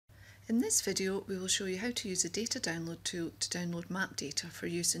In this video, we will show you how to use the data download tool to download map data for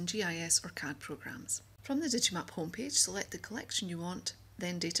use in GIS or CAD programs. From the Digimap homepage, select the collection you want,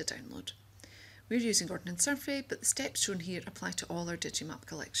 then data download. We're using Ordnance Survey, but the steps shown here apply to all our Digimap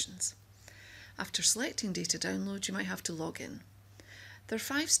collections. After selecting data download, you might have to log in. There are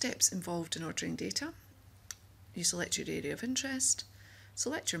 5 steps involved in ordering data. You select your area of interest,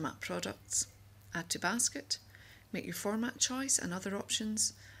 select your map products, add to basket, make your format choice and other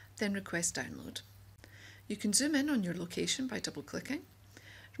options, then request download. You can zoom in on your location by double-clicking.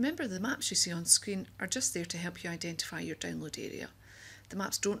 Remember, the maps you see on screen are just there to help you identify your download area. The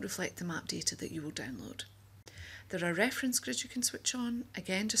maps don't reflect the map data that you will download. There are reference grids you can switch on,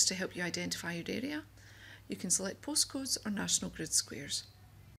 again just to help you identify your area. You can select postcodes or national grid squares.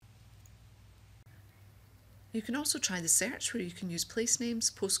 You can also try the search, where you can use place names,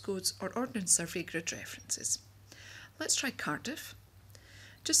 postcodes or Ordnance Survey grid references. Let's try Cardiff.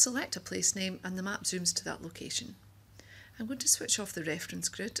 Just select a place name and the map zooms to that location. I'm going to switch off the reference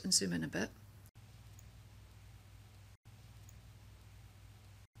grid and zoom in a bit.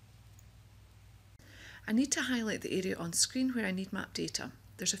 I need to highlight the area on screen where I need map data.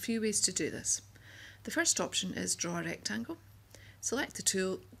 There's a few ways to do this. The first option is draw a rectangle. Select the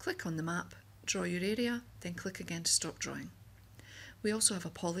tool, click on the map, draw your area, then click again to stop drawing. We also have a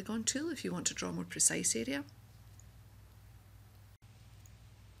polygon tool if you want to draw a more precise area.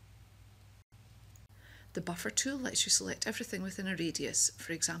 The buffer tool lets you select everything within a radius.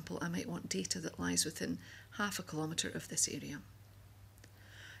 For example, I might want data that lies within half a kilometre of this area.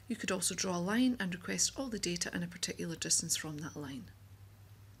 You could also draw a line and request all the data in a particular distance from that line.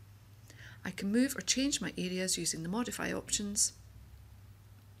 I can move or change my areas using the modify options.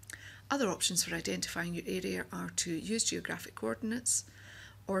 Other options for identifying your area are to use geographic coordinates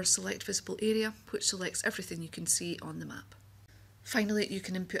or select visible area, which selects everything you can see on the map. Finally, you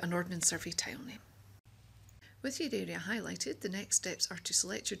can input an Ordnance Survey tile name. With your area highlighted, the next steps are to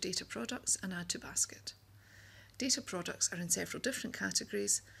select your data products and add to basket. Data products are in several different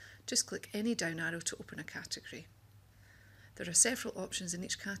categories. Just click any down arrow to open a category. There are several options in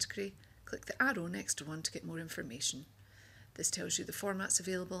each category. Click the arrow next to one to get more information. This tells you the formats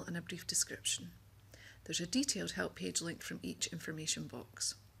available and a brief description. There's a detailed help page linked from each information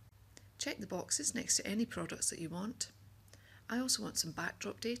box. Check the boxes next to any products that you want. I also want some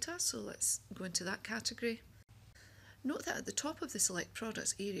backdrop data, so let's go into that category. Note that at the top of the Select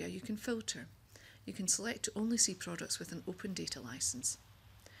Products area you can filter. You can select to only see products with an open data license.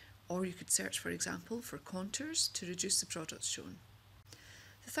 Or you could search, for example, for contours to reduce the products shown.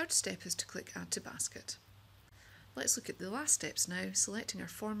 The third step is to click Add to Basket. Let's look at the last steps now, selecting our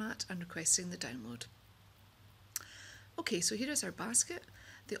format and requesting the download. Okay, so here is our basket.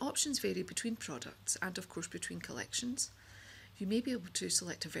 The options vary between products and of course between collections. You may be able to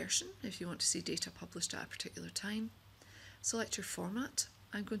select a version if you want to see data published at a particular time. Select your format.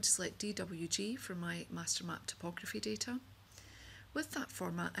 I'm going to select DWG for my master map topography data. With that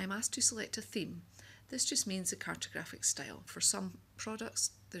format, I'm asked to select a theme. This just means the cartographic style. For some products,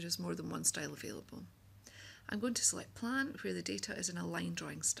 there is more than one style available. I'm going to select Plan, where the data is in a line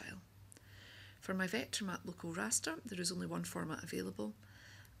drawing style. For my vector map local raster, there is only one format available.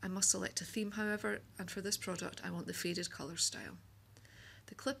 I must select a theme, however, and for this product I want the faded colour style.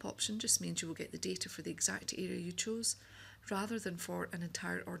 The clip option just means you will get the data for the exact area you chose, rather than for an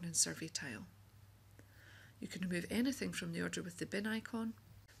entire Ordnance Survey tile. You can remove anything from the order with the bin icon.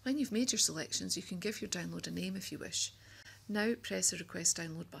 When you've made your selections, you can give your download a name if you wish. Now press the Request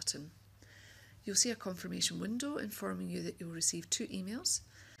Download button. You'll see a confirmation window informing you that you'll receive 2 emails.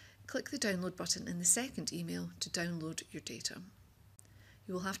 Click the download button in the second email to download your data.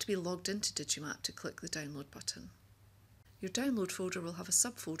 You will have to be logged into Digimap to click the download button. Your download folder will have a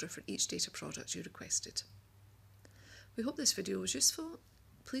subfolder for each data product you requested. We hope this video was useful.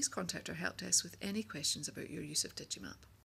 Please contact our help desk with any questions about your use of Digimap.